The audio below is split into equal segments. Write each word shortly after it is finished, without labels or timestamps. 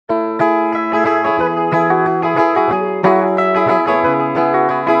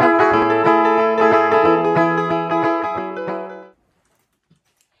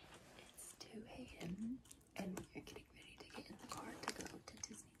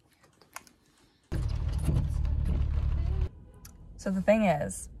So the thing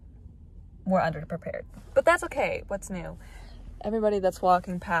is, we're underprepared. But that's okay. What's new? Everybody that's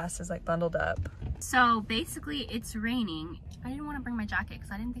walking past is like bundled up. So basically it's raining. I didn't want to bring my jacket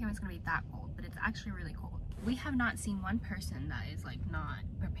because I didn't think it was going to be that cold, but it's actually really cold. We have not seen one person that is like not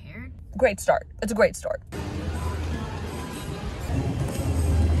prepared. Great start. It's a great start.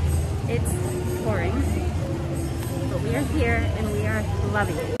 It's pouring, but we are here and we are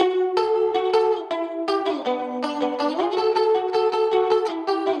loving it.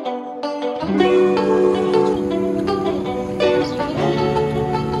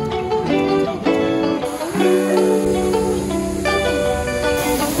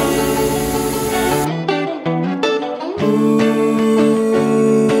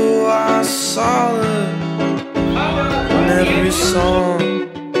 Song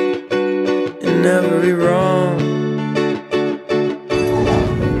in every wrong.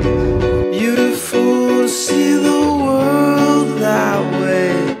 Beautiful to see the world that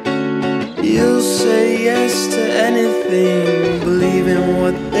way. You'll say yes to anything, believe in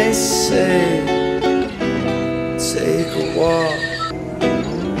what they say. Take a walk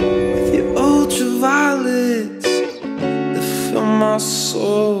with your ultraviolets that fill my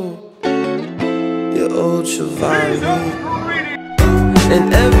soul. Your ultraviolet. And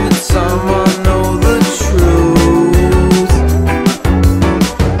every time I know the truth,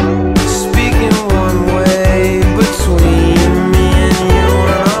 speaking one way between me and you,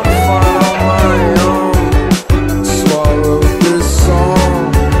 and I'm fine on my own. Swallow this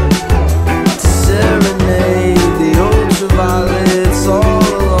song to serenade the ultraviolets all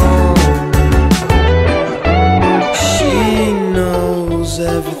alone. She knows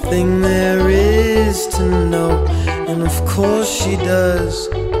everything there is to know, and of course she does.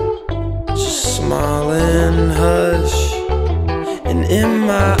 Just smile and hush, and in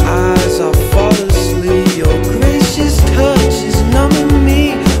my eyes I fall asleep. Your gracious touch is numbing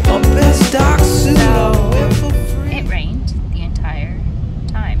me. My best dark suit. It rained the entire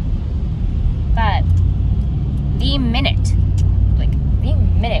time, but the minute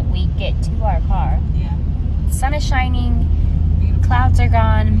we get to our car, the sun is shining, clouds are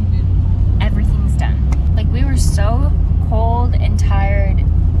gone, everything's done. Like, we were so cold and tired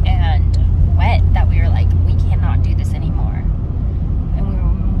and wet that we were like, we cannot do this anymore.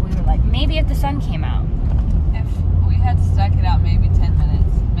 And we were like, maybe if the sun came out. If we had stuck it out maybe 10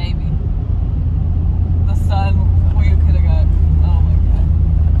 minutes, maybe. The sun, we could have got, oh my god.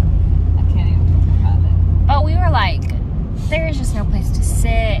 I can't even talk about it. But we were like, there is just no place to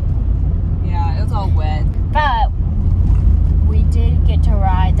sit. Yeah, it was all wet. But we did get to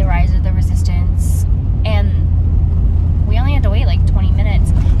ride the Rise of the Resistance, and we only had to wait like 20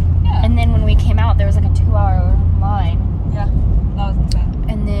 minutes. Yeah. And then when we came out, there was like a 2-hour line. Yeah, that was insane.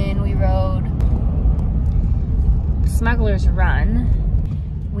 And then we rode Smuggler's Run.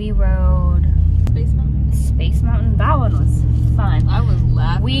 We rode Space Mountain? Space Mountain. That one was fun. I was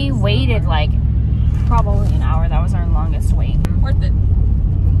laughing. We waited like probably an hour. That was our longest wait. Worth it.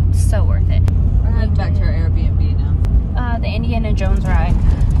 So worth it. We're heading back to our Airbnb now. The Indiana Jones ride,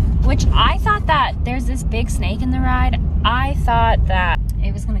 which I thought that there's this big snake in the ride. I thought that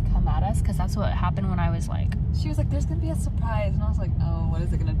it was gonna come at us because that's what happened when I was like, She was like, there's gonna be a surprise, and I was like, oh, what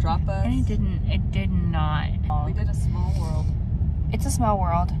is it gonna drop us? and it did not. We did a small world. It's a small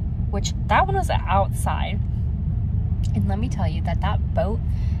world, which that one was outside, and let me tell you that boat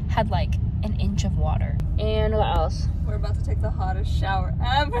had like an inch of water. And what else? We're about to take the hottest shower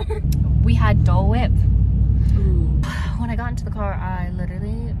ever. We had Dole Whip. Ooh. When I got into the car, I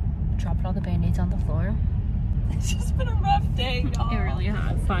literally dropped all the band-aids on the floor. It's just been a rough day, y'all. It really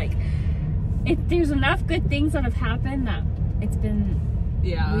has. Like, there's enough good things that have happened that it's been,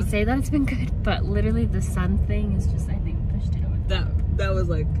 Yeah. we say that it's been good, but literally the sun thing is just, I think, pushed it over. That was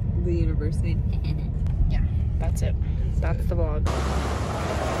like the universe thing. Yeah, that's it. That's the vlog.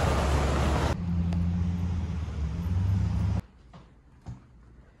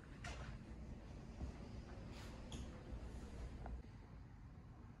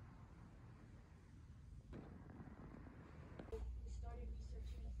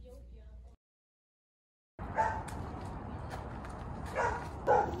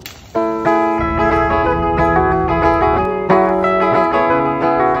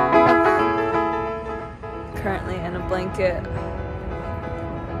 Currently in a blanket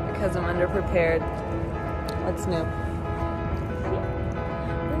because I'm underprepared. What's new?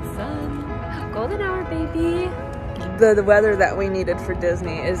 The sun. Golden hour, baby. The weather that we needed for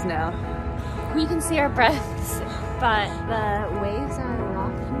Disney is now. We can see our breaths, but the waves are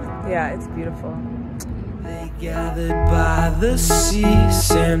rocking. Yeah, it's beautiful. They Gathered by the sea,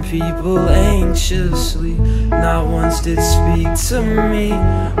 sand people anxiously. Not once did speak to me.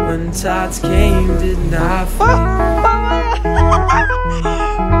 When tides came, did not flee.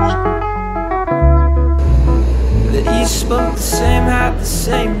 The east spoke the same, had the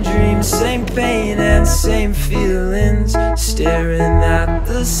same dreams, same pain and same feelings. Staring at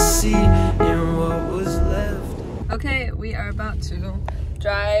the sea and what was left. Okay, we are about to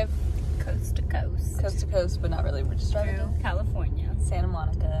drive Coast to coast. coast to coast, but not really. We're just driving to California. Santa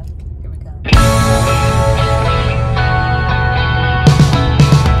Monica. Here we come.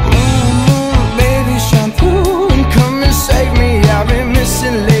 Baby, shine through and come and save me. I've been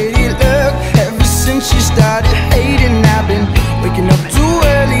missing lady luck ever since she started hating. I've been waking up too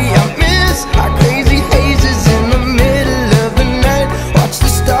early. I miss our crazy hazes in the middle of the night. Watch the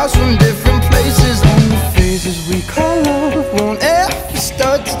stars from different places, and the phases we call love won't ever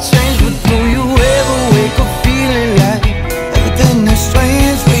start to change. But do you ever wake up feeling like everything that's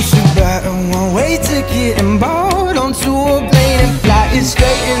strange? We should buy a one-way ticket and board onto a plane and fly it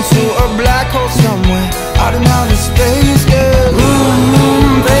straight into a black hole somewhere out in outer space, girl.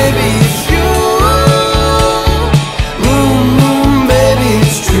 Room, baby, it's you. Room, baby,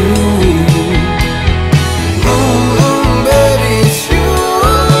 it's true. Room, baby, it's you.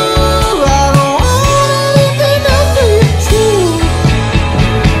 I don't want anything else but you.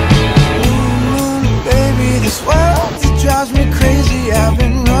 Baby, this world, it drives me crazy. I've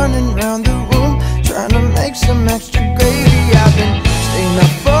been running around the room trying to make some extra gravy. I've been staying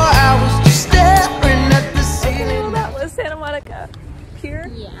up for hours just staring at the ceiling. That was Santa Monica Pier.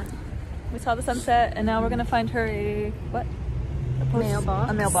 Yeah. We saw the sunset, and now we're gonna find her a what? A Mailbox.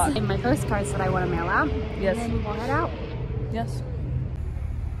 A mailbox. And my postcards that I want to mail out. Yes. And then we'll head out. Yes.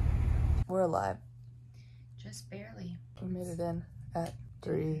 We're alive. Just barely. We made it in at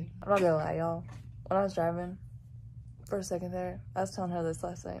 3. I'm not gonna lie, y'all. When I was driving for a second there, I was telling her this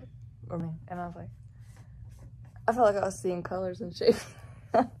last night, and I was like, I felt like I was seeing colors and shit.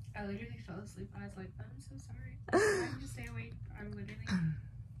 I literally fell asleep. I was like, I'm so sorry. I'm trying to stay awake. I literally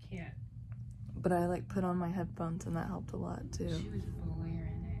can't. But I like put on my headphones, and that helped a lot too. She was blaring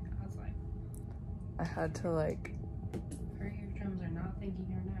it. I was like, I had to like her eardrums are not thanking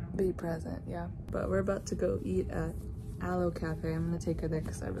her now. be present, yeah. But we're about to go eat at Aloe Cafe. I'm gonna take her there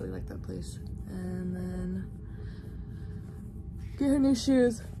because I really like that place. And then get her new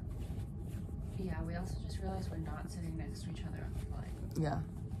shoes. Yeah, we also just realized we're not sitting next to each other on the flight. Yeah.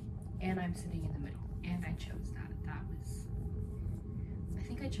 And I'm sitting in the middle. And I chose that. That was... I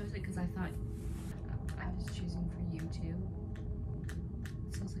think I chose it because I thought I was choosing for you too.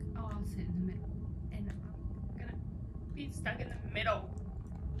 So I was like, oh, I'll sit in the middle. And I'm gonna be stuck in the middle.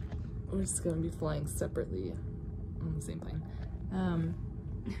 We're just gonna be flying separately on the same plane. And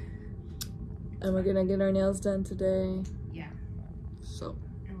we're gonna get our nails done today. Yeah. So.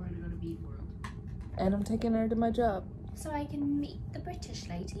 And we're gonna go to Beachwood. And I'm taking her to my job. So I can meet the British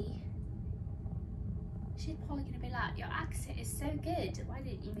lady. She's probably gonna be like, your accent is so good. Why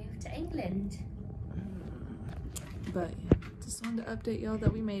didn't you move to England? But yeah, just wanted to update y'all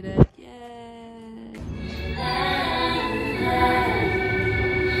that we made it. Yay!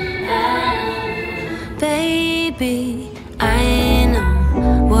 Baby, I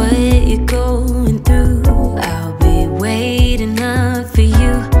know what you're going through. I'll be waiting up for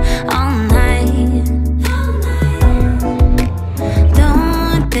you all night.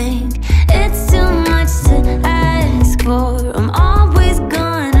 Don't think it's too much to ask for. I'm always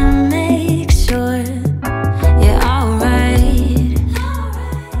gonna make sure you're alright.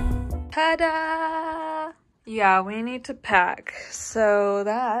 Ta-da! Yeah, we need to pack. So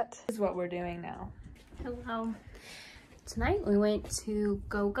that is what we're doing now. Hello. Tonight we went to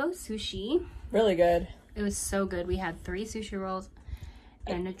Go Sushi. Really good. It was so good. We had 3 sushi rolls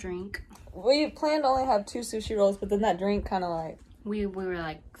and a drink. We planned to only have 2 sushi rolls, but then that drink kind of like... We were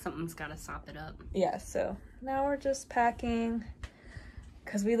like, something's gotta sop it up. Yeah, so now we're just packing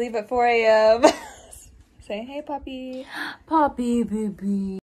because we leave at 4 a.m. Saying, hey, Poppy. Poppy,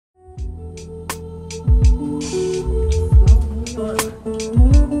 baby.